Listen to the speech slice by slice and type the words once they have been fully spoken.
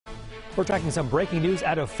We're tracking some breaking news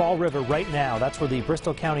out of Fall River right now. That's where the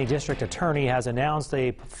Bristol County District Attorney has announced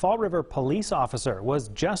a Fall River police officer was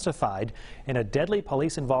justified in a deadly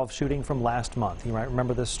police-involved shooting from last month. You might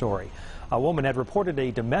remember this story. A woman had reported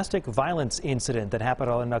a domestic violence incident that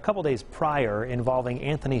happened a couple days prior involving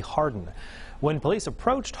Anthony Harden. When police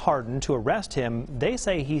approached Harden to arrest him, they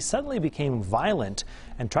say he suddenly became violent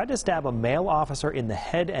and tried to stab a male officer in the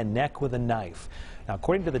head and neck with a knife. Now,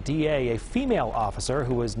 according to the DA, a female officer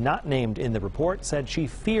who was not named in the report said she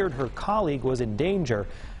feared her colleague was in danger,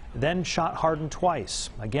 then shot Harden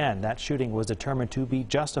twice. Again, that shooting was determined to be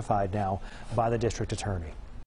justified now by the district attorney.